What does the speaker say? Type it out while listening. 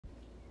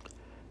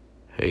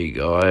Hey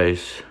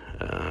guys,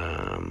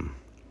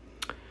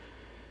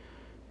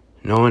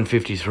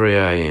 9:53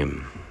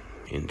 a.m.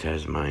 in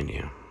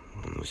Tasmania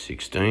on the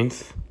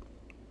 16th.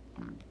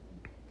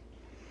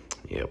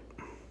 Yep.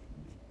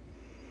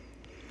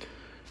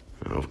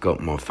 I've got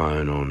my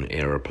phone on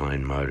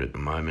aeroplane mode at the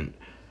moment.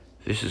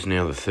 This is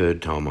now the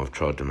third time I've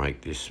tried to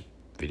make this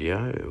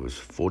video. It was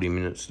 40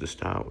 minutes to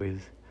start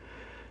with,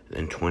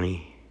 then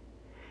 20,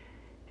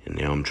 and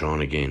now I'm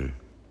trying again.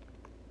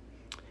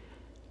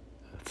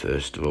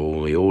 First of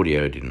all, the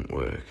audio didn't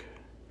work.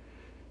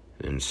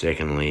 Then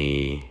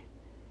secondly,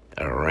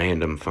 a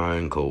random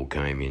phone call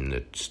came in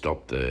that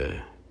stopped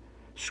the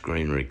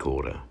screen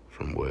recorder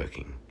from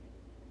working.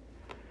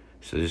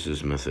 So this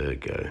is my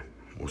third go.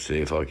 We'll see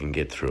if I can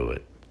get through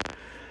it.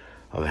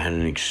 I've had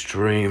an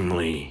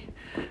extremely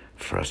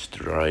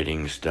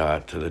frustrating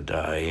start to the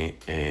day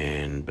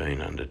and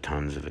been under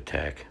tons of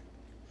attack.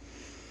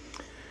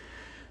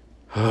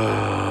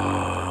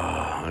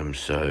 I'm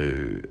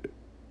so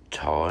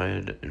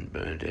tired and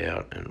burnt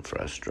out and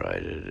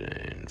frustrated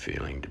and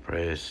feeling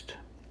depressed.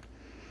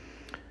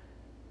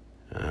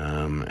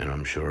 And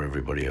I'm sure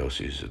everybody else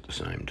is at the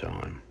same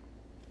time.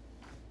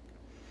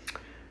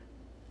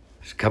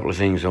 There's a couple of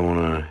things I want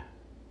to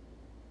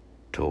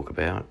talk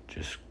about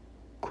just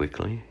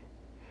quickly.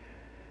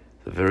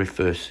 The very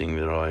first thing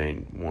that I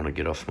want to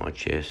get off my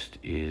chest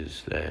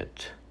is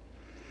that,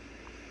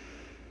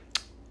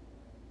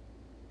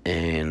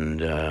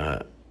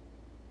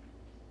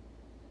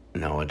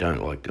 no, I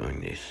don't like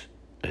doing this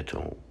at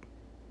all,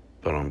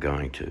 but I'm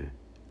going to.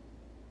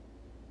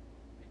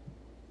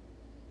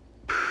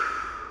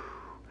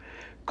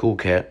 Cool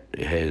Cat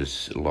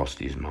has lost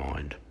his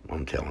mind,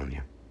 I'm telling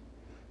you.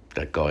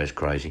 That guy is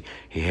crazy.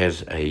 He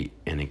has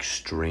an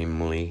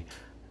extremely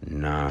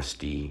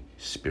nasty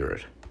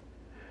spirit.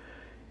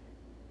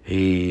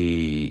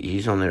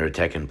 He's on there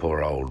attacking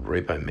poor old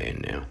Repo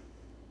Man now,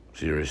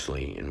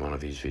 seriously, in one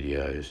of his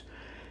videos.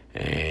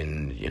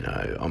 And, you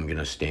know, I'm going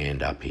to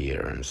stand up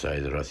here and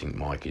say that I think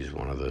Mike is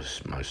one of the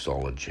most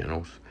solid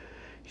channels.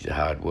 He's a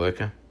hard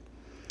worker.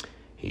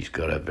 He's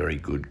got a very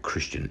good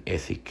Christian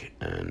ethic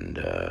and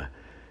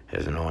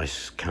has a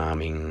nice,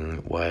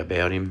 calming way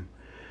about him.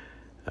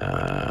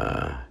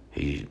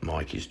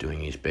 Mike is doing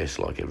his best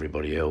like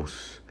everybody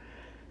else.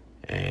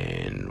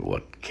 And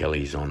what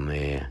Kelly's on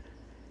there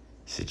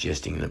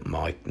suggesting that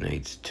Mike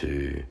needs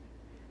to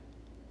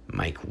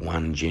make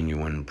one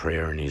genuine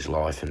prayer in his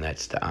life, and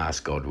that's to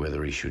ask God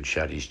whether he should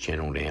shut his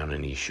channel down,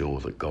 and he's sure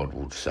that God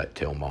will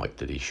tell Mike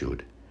that he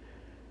should.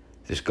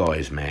 This guy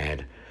is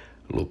mad.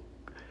 Look,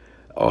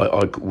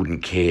 I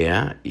wouldn't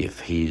care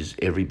if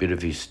every bit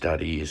of his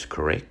study is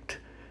correct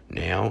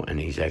now and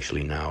he's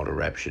actually nailed a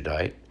rapture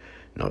date.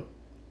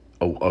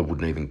 I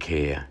wouldn't even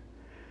care.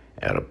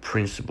 Out of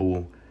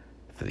principle,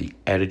 for the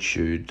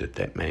attitude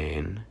that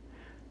man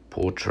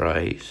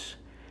portrays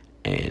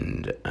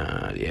and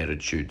the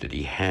attitude that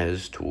he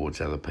has towards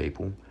other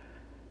people,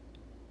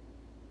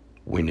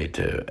 we need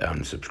to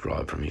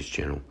unsubscribe from his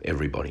channel.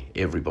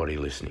 Everybody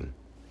listening,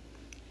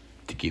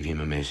 to give him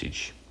a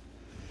message.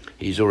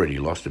 He's already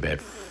lost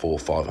about 400 or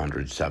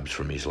 500 subs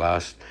from his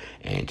last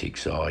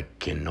antics, so I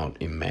cannot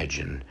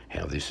imagine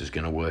how this is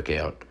going to work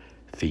out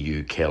for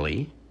you,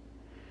 Kelly.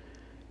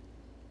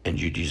 And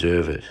you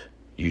deserve it.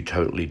 You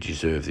totally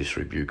deserve this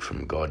rebuke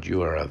from God.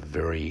 You are a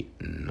very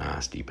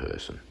nasty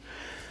person.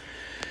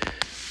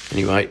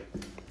 Anyway,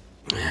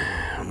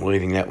 I'm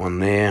leaving that one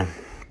there.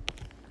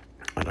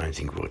 I don't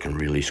think I can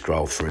really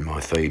scroll through my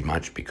feed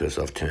much because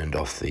I've turned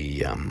off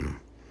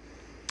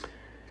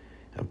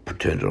I've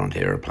turned it on to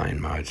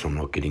aeroplane mode, so I'm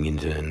not getting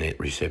into net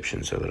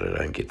reception so that I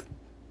don't get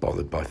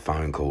bothered by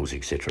phone calls,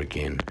 etc.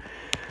 again.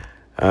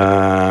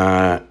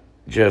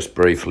 Just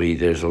briefly,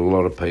 there's a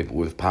lot of people.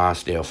 We've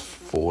passed our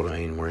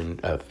 14, we're in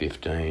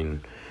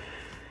 15.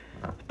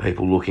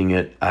 People looking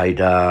at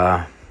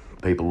Adar,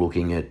 people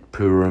looking at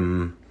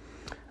Purim,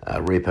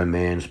 Repo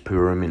Man's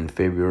Purim in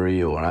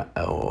February, or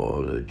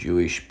the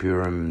Jewish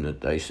Purim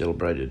that they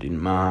celebrated in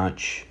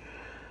March.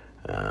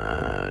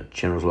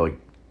 Channels like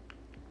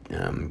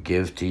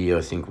Gevty,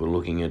 I think we're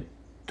looking at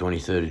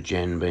 23rd of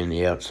Jan being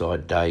the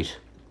outside date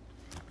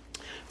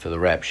for the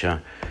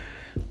rapture.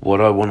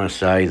 What I want to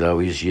say, though,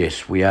 is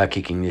yes, we are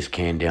kicking this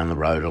can down the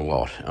road a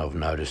lot. I've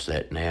noticed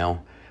that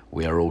now.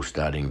 We are all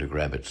starting to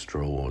grab at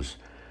straws.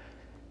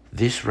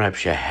 This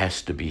rapture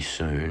has to be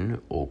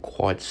soon, or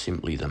quite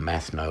simply the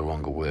math no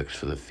longer works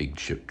for the fig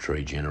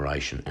tree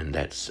generation, and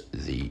that's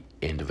the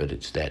end of it.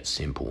 It's that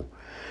simple.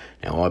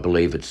 Now, I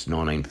believe it's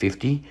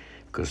 1950,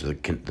 because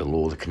the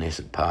law the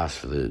Knesset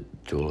passed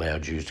to allow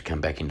Jews to come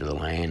back into the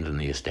land and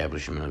the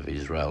establishment of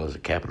Israel as a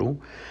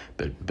capital.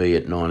 But be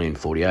it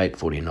 1948,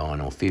 49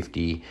 or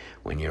 50,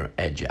 when you're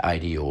at your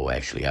 80 or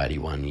actually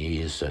 81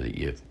 years, so that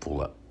your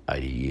full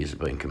 80 years have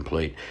been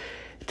complete,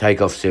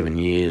 take off 7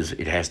 years,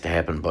 it has to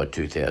happen by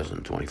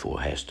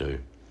 2024, has to.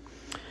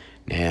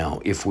 Now,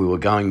 if we were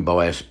going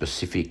by a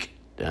specific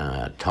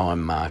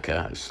time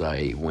marker,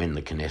 say when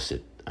the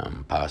Knesset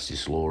passed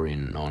this law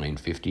in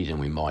 1950, then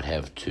we might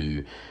have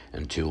to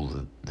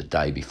until the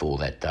day before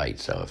that date.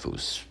 So if it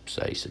was,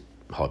 say,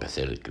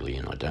 hypothetically,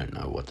 and I don't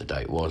know what the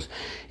date was.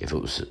 If it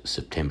was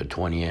September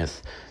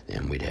 20th,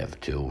 then we'd have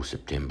till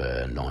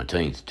September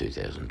 19th,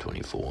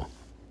 2024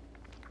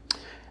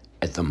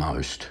 at the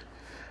most.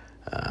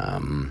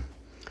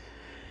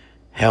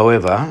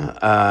 However,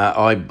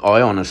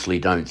 I honestly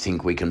don't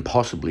think we can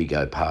possibly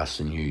go past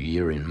the new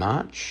year in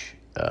March.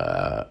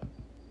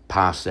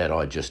 Past that,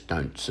 I just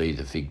don't see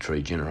the fig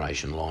tree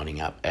generation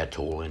lining up at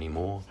all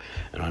anymore.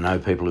 And I know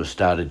people have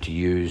started to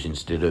use,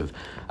 instead of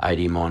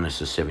 80 minus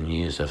the 7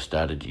 years, they've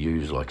started to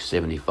use like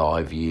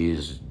 75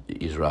 years,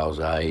 Israel's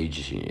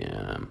age,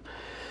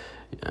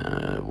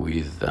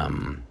 with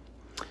how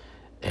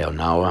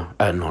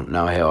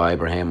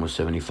Abraham was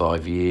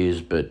 75 years.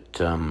 But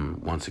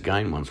once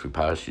again, once we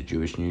pass the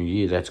Jewish New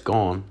Year, that's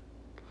gone.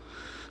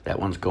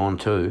 That one's gone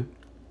too.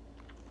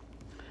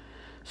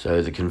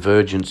 So the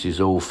convergence is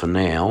all for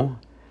now,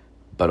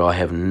 but I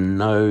have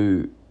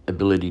no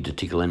ability to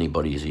tickle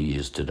anybody's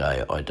ears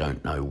today. I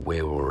don't know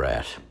where we're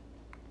at.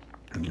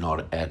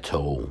 Not at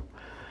all.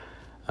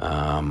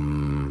 I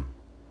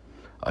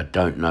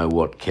don't know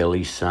what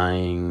Kelly's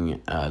saying.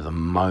 The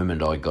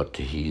moment I got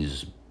to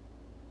his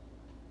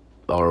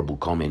horrible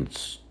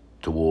comments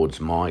towards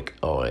Mike,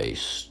 I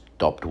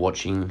stopped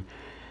watching,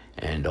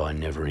 and I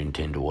never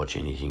intend to watch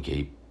anything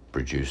he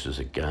produces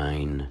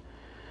again.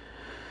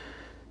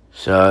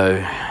 So,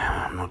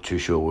 I'm not too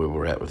sure where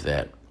we're at with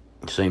that.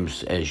 It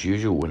seems, as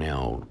usual, when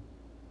our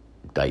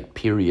date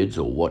periods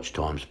or watch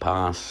times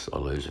pass, I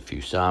lose a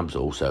few subs. I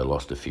also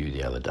lost a few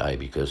the other day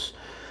because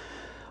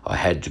I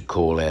had to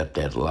call out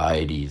that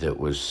lady that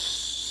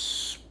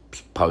was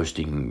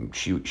posting.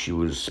 She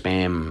was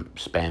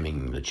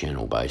spamming the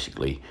channel,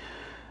 basically.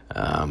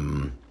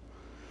 I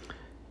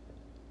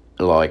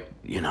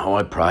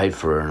prayed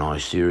for her, and I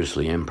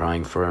seriously am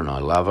praying for her, and I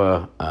love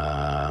her.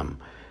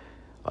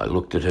 I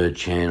looked at her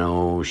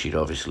channel. She'd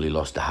obviously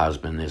lost a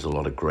husband. There's a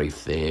lot of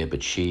grief there,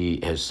 but she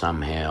has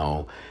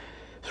somehow,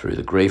 through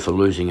the grief of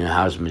losing her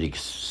husband,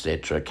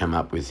 etc., come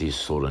up with this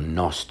sort of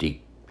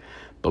Gnostic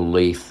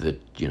belief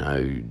that,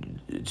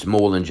 it's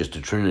more than just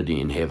a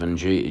Trinity in heaven.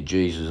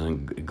 Jesus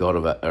and God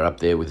are up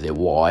there with their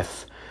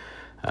wife.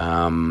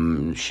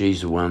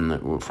 She's the one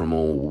that from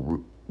all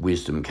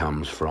wisdom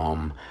comes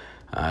from.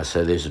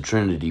 So there's a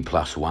Trinity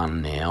plus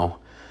one now.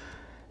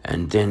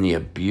 And then the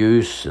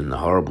abuse and the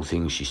horrible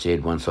things she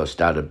said once I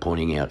started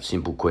pointing out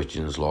simple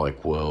questions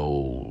like,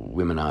 well,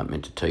 women aren't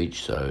meant to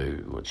teach,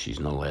 so she's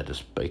not allowed to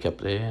speak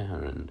up there.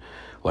 And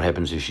what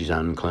happens if she's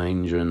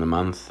unclean during the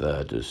month?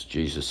 Does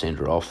Jesus send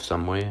her off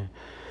somewhere?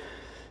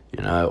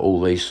 All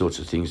these sorts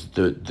of things.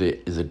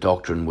 The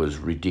doctrine was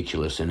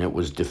ridiculous, and it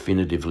was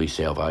definitively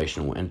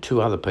salvational. And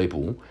two other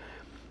people,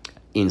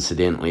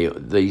 incidentally,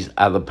 these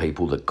other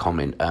people that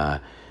comment,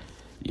 their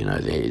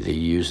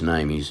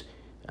username is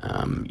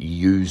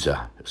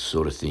user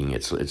sort of thing.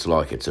 It's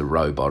like it's a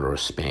robot or a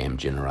spam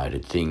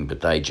generated thing,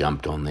 but they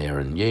jumped on there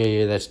and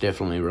yeah, that's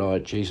definitely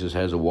right. Jesus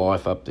has a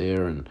wife up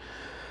there, and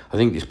I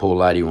think this poor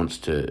lady wants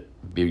to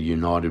be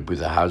united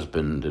with her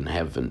husband and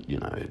have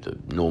the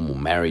normal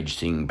marriage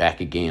thing back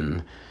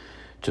again,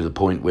 to the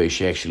point where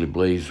she actually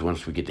believes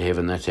once we get to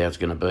heaven, that's how it's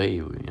going to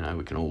be.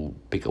 We can all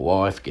pick a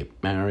wife,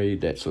 get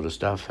married, that sort of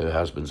stuff. Her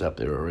husband's up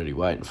there already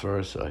waiting for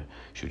her, so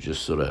she'll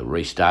just sort of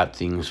restart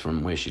things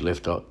from where she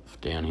left off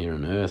down here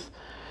on earth.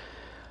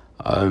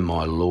 Oh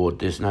my Lord,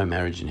 there's no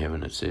marriage in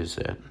heaven, it says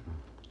that.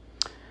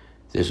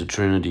 There's a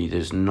Trinity.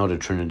 There's not a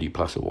Trinity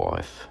plus a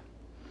wife.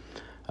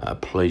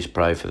 Please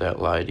pray for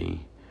that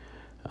lady.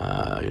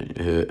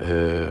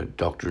 Her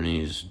doctrine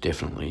is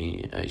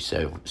definitely a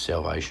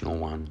salvational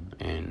one,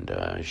 and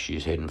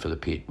she's heading for the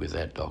pit with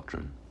that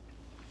doctrine.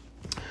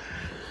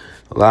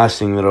 The last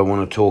thing that I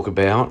want to talk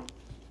about,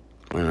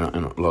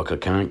 and I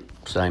can't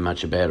say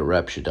much about a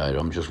rapture date.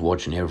 I'm just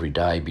watching every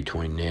day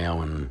between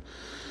now and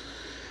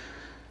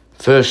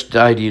first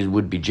date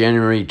would be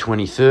January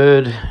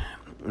 23rd.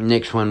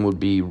 Next one would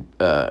be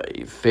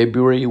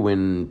February,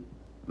 when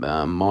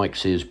Mike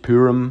says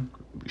Purim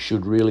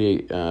should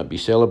really be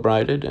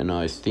celebrated, and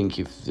I think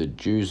if the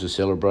Jews are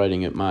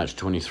celebrating it March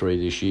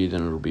 23 this year,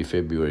 then it'll be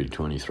February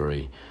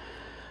 23.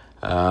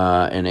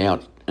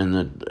 And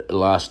the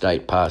last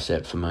date past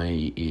that for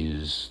me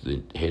is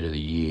the head of the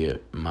year,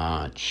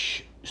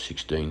 March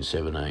 16,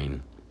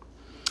 17.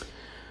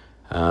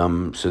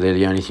 So they're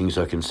the only things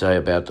I can say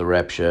about the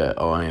rapture.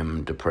 I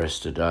am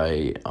depressed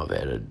today. I've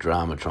had a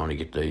drama trying to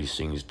get these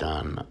things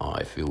done.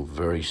 I feel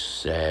very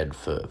sad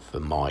for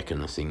Mike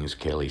and the things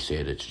Kelly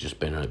said. It's just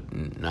been a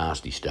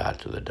nasty start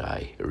to the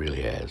day. It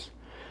really has.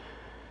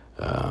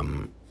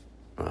 I'm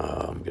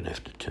going to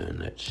have to turn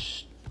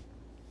that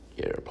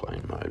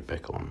airplane mode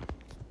back on.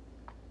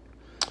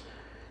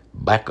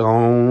 Back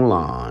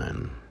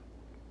online.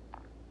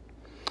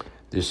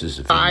 This is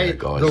the video,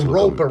 guys. The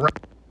rope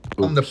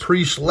around the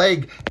priest's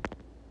leg.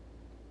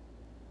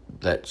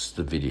 That's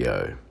the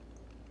video.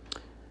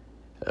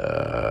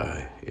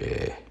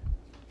 Yeah.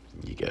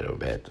 You go to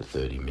about the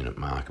 30-minute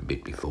mark, a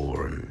bit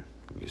before, and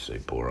You see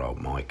poor old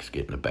Mike's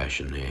getting a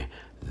bashing there.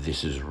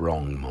 This is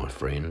wrong, my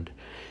friend.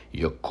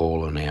 You're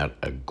calling out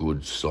a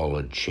good,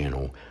 solid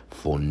channel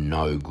for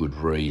no good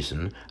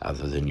reason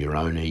other than your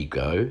own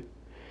ego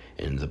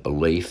and the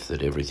belief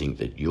that everything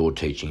that you're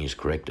teaching is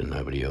correct and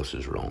nobody else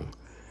is wrong.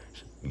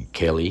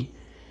 Kelly,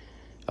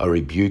 I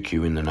rebuke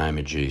you in the name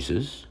of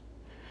Jesus,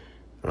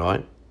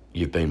 right?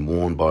 You've been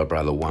warned by a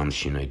brother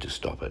once, you need to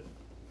stop it.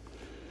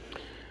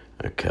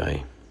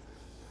 Okay.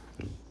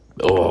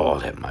 Oh,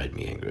 that made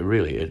me angry.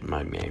 Really, it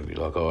made me angry.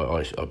 Like,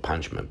 I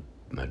punched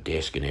my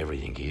desk and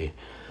everything here.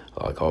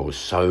 Like, I was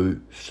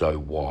so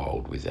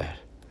wild with that.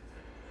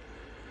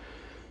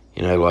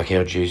 You know, like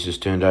how Jesus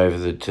turned over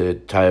the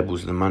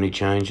tables, the money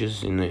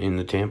changers in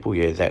the temple?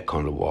 Yeah, that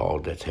kind of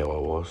wild. That's how I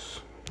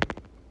was.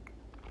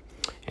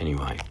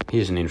 Anyway,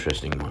 here's an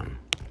interesting one.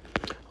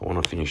 I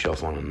want to finish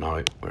off on a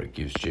note where it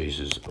gives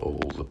Jesus all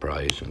the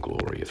praise and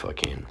glory if I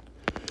can.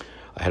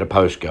 I had a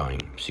post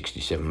going,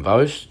 67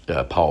 votes,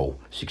 poll,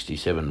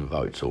 67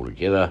 votes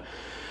altogether.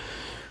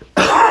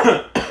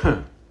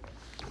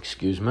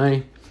 Excuse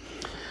me.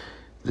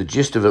 The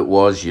gist of it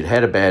was you'd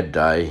had a bad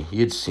day,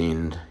 you'd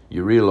sinned,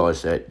 you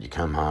realised that, you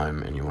come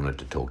home and you wanted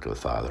to talk to the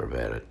Father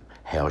about it.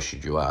 How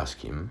should you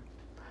ask him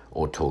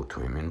or talk to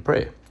him in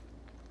prayer?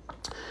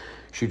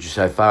 Should you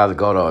say, Father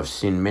God, I've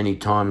sinned many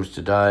times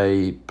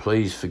today,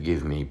 please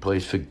forgive me,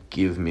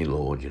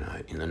 Lord,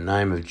 in the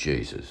name of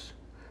Jesus,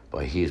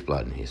 by his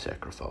blood and his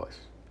sacrifice?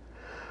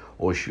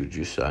 Or should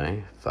you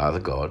say, Father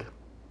God,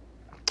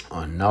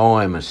 I know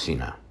I'm a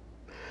sinner.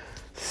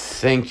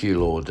 Thank you,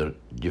 Lord, that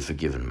you've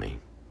forgiven me.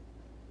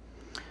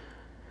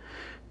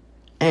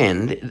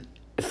 And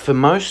for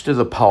most of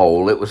the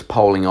poll, it was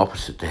polling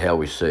opposite to how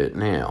we see it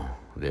now,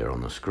 there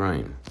on the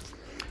screen.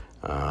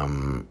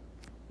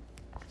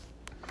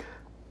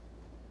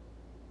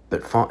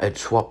 But it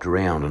swapped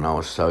around, and I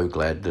was so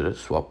glad that it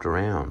swapped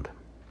around.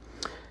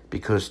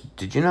 Because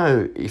did you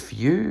know, if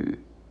you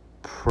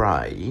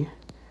pray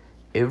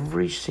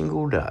every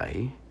single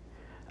day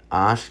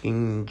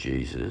asking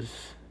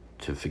Jesus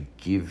to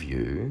forgive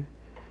you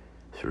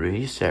through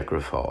his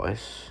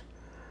sacrifice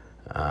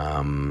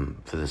for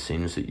the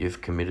sins that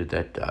you've committed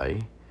that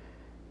day,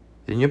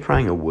 then you're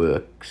praying a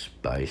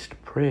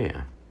works-based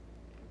prayer.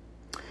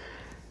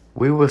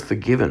 We were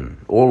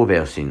forgiven all of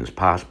our sins,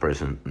 past,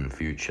 present and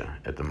future,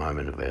 at the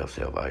moment of our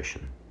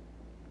salvation.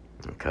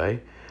 Okay?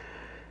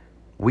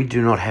 We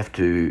do not have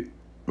to,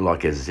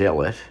 like a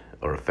zealot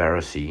or a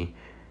Pharisee,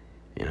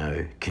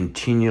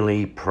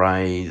 continually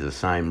pray the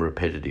same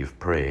repetitive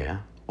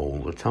prayer all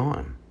the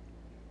time,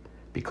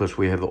 because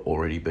we have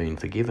already been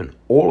forgiven.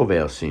 All of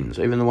our sins,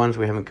 even the ones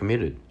we haven't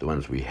committed, the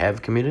ones we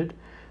have committed,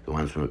 the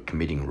ones we're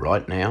committing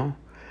right now,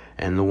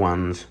 and the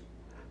ones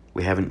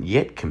we haven't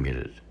yet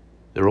committed.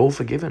 They're all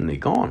forgiven, they're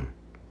gone,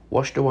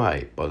 washed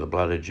away by the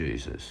blood of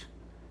Jesus.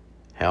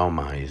 How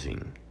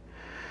amazing.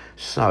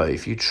 So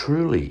if you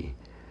truly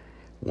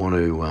want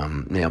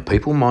to, now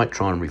people might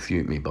try and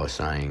refute me by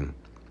saying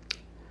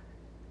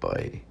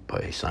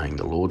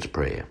the Lord's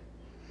Prayer,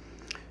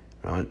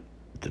 right?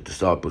 The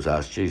disciples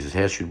asked Jesus,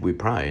 how should we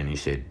pray? And he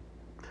said,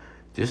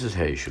 this is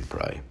how you should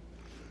pray.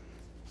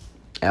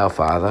 Our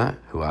Father,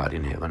 who art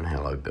in heaven,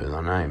 hallowed be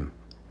thy name.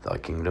 Thy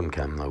kingdom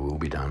come, thy will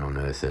be done on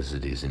earth as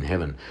it is in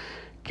heaven.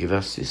 Give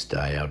us this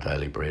day our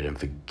daily bread, and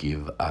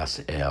forgive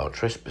us our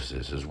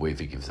trespasses as we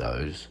forgive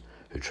those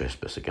who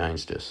trespass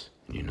against us.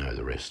 And you know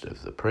the rest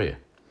of the prayer.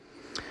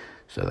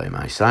 So they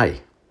may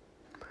say,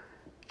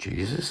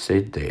 Jesus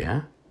said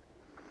there,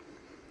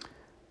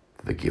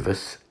 forgive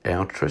us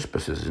our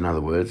trespasses. In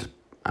other words,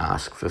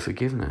 ask for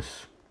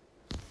forgiveness.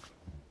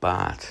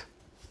 But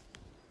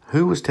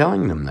who was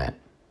telling them that?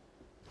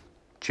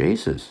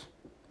 Jesus.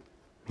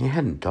 He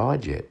hadn't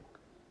died yet.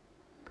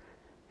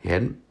 He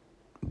hadn't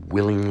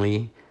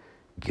willingly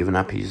given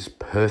up his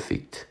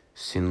perfect,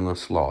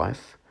 sinless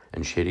life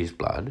and shed his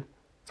blood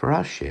for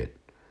us yet.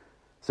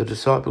 The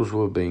disciples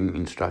were being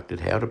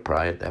instructed how to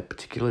pray at that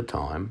particular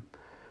time,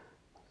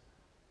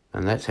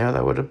 and that's how they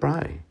were to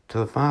pray to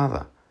the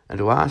Father and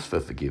to ask for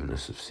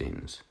forgiveness of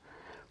sins.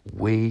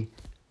 We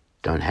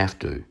don't have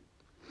to.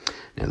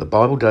 Now, the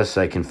Bible does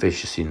say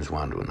confess your sins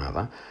one to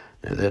another.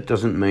 Now, that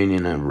doesn't mean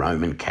in a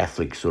Roman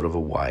Catholic sort of a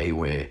way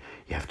where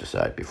you have to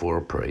say it before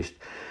a priest.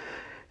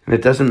 And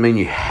it doesn't mean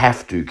you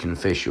have to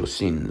confess your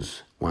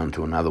sins one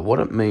to another. What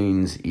it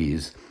means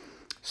is,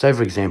 say,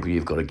 for example,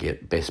 you've got a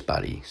best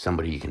buddy,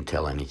 somebody you can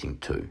tell anything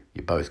to.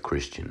 You're both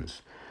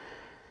Christians.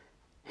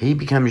 He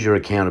becomes your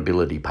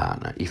accountability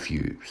partner, if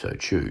you so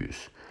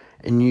choose.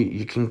 And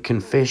you can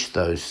confess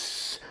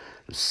those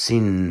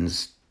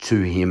sins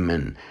to him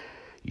and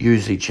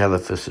use each other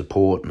for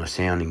support and a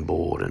sounding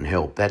board and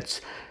help. That's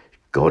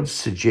God's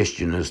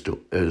suggestion as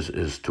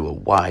to a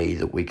way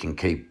that we can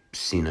keep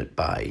sin at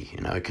bay.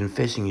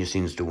 Confessing your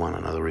sins to one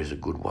another is a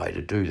good way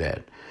to do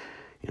that.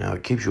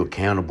 It keeps you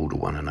accountable to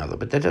one another.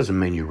 But that doesn't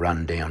mean you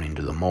run down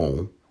into the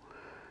mall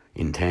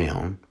in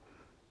town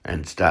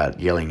and start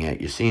yelling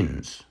out your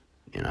sins,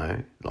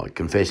 like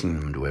confessing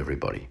them to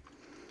everybody.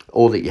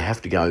 Or that you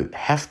have to go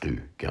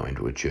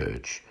into a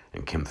church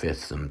and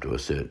confess them to a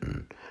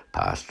certain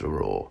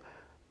pastor or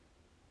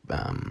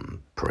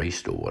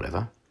priest or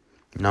whatever.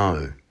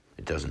 No,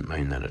 it doesn't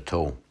mean that at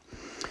all.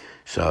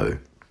 So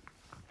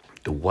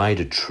the way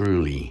to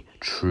truly,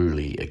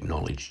 truly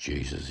acknowledge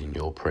Jesus in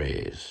your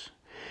prayers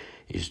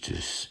is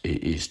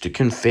to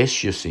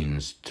confess your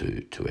sins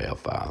to our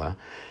Father.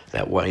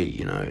 That way,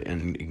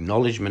 an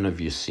acknowledgement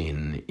of your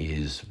sin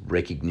is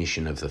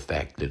recognition of the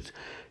fact that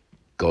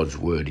God's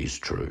word is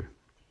true.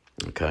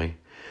 Okay?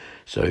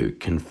 So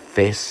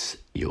confess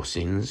your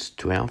sins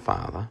to our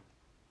Father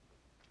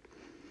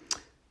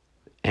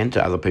and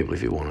to other people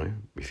if you want to,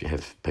 if you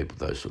have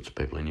those sorts of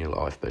people in your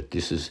life. But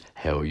this is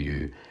how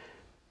you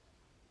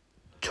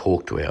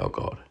talk to our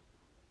God.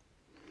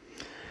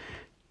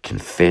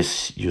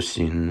 Confess your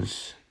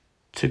sins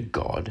to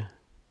God.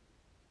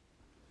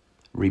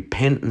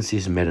 Repentance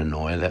is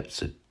metanoia.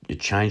 That's a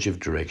change of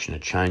direction, a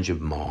change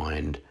of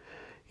mind.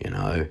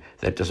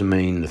 That doesn't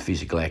mean the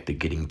physical act of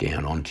getting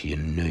down onto your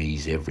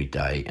knees every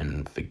day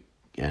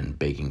and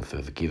begging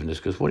for forgiveness.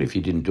 Because what if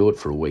you didn't do it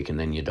for a week and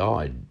then you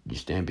died? You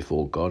stand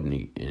before God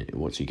and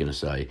what's he going to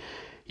say?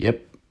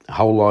 Yep,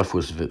 whole life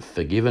was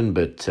forgiven,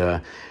 but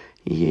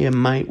yeah,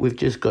 mate, we've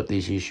just got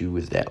this issue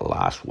with that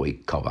last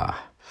week cover.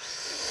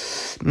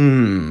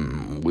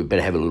 We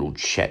better have a little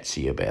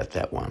chatsy about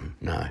that one.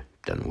 No,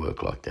 doesn't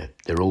work like that.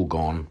 They're all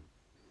gone.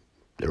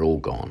 They're all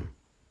gone.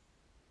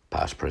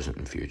 Past, present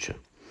and future.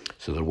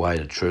 So the way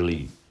to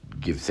truly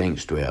give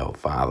thanks to our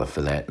Father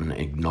for that and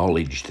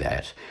acknowledge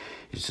that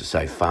is to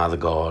say, Father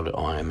God,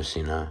 I am a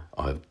sinner.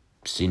 I've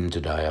sinned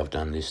today. I've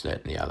done this,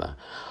 that and the other.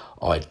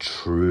 I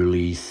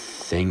truly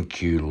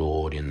thank you,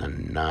 Lord, in the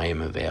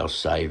name of our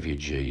Saviour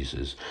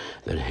Jesus,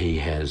 that he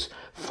has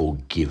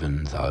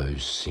forgiven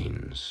those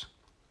sins.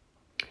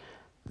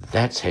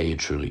 That's how you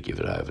truly give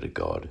it over to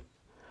God,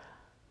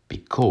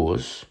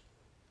 because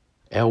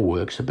our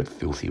works are but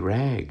filthy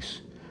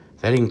rags.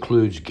 That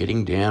includes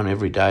getting down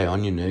every day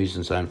on your knees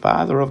and saying,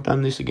 Father, I've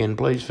done this again,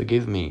 please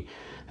forgive me.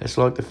 That's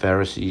like the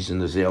Pharisees and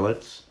the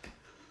Zealots.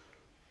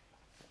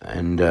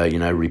 And,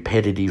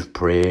 repetitive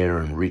prayer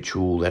and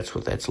ritual, that's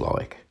what that's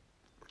like.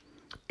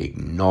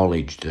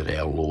 Acknowledge that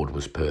our Lord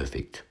was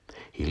perfect.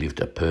 He lived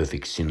a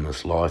perfect,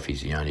 sinless life.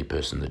 He's the only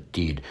person that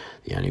did.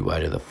 The only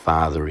way to the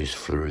Father is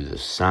through the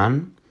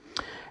Son,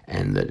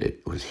 and that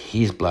it was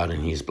his blood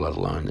and his blood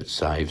alone that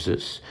saves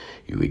us.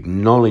 You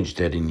acknowledge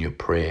that in your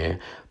prayer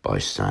by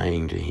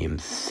saying to him,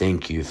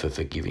 thank you for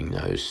forgiving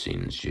those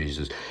sins,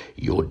 Jesus.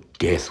 Your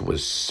death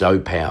was so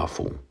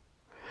powerful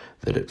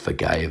that it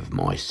forgave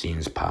my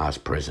sins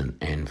past, present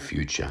and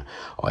future.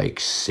 I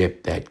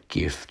accept that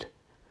gift.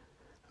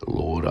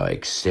 Lord, I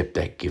accept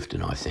that gift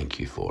and I thank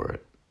you for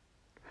it.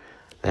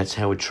 That's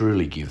how we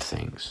truly give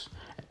thanks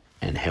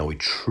and how we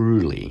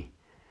truly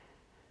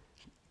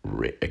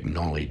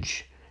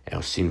acknowledge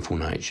our sinful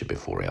nature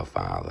before our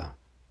Father.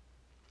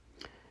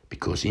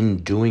 Because in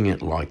doing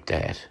it like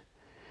that,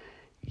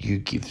 you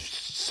give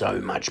so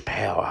much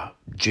power.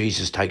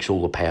 Jesus takes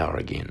all the power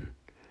again.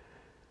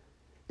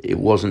 It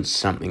wasn't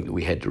something that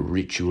we had to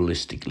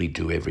ritualistically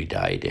do every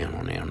day down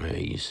on our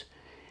knees.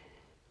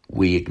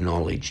 We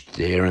acknowledged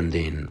there and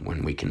then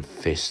when we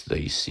confess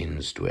these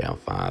sins to our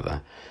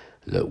Father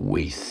that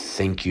we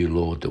thank you,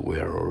 Lord, that we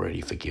are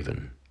already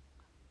forgiven.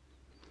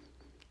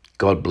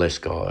 God bless,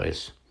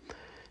 guys.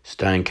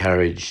 Stay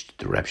encouraged.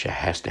 The rapture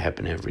has to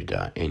happen every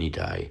day, any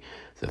day.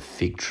 The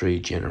fig tree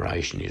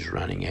generation is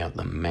running out.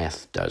 The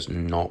math does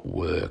not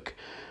work.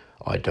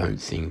 I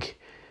don't think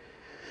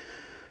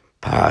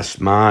past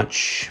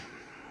March,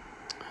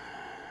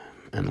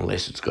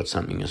 unless it's got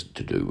something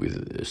to do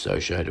with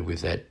associated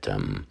with that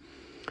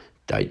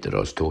date that I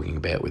was talking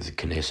about with the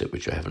Knesset,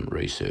 which I haven't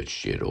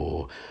researched yet,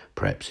 or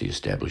perhaps the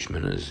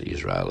establishment as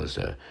Israel as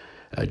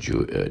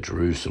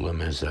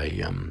Jerusalem as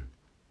a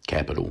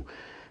capital.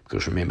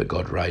 Because remember,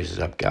 God raises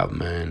up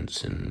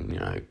governments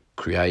and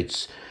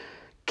creates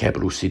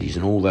capital cities,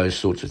 and all those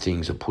sorts of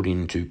things are put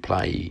into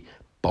play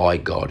by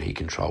God. He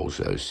controls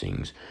those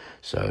things.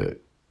 So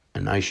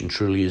a nation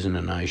truly isn't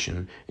a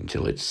nation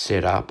until it's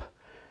set up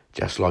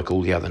just like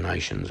all the other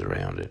nations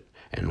around it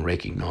and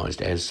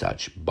recognised as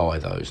such by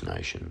those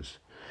nations,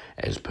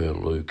 as per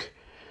Luke,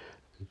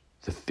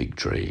 the fig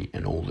tree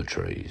and all the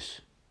trees.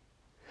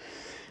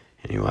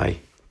 Anyway,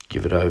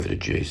 give it over to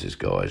Jesus,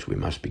 guys. We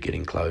must be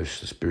getting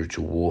close. The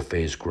spiritual warfare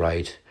is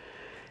great.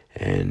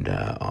 And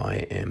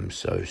I am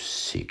so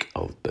sick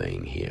of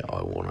being here.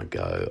 I want to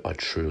go. I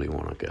truly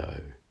want to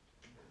go.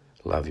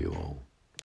 Love you all.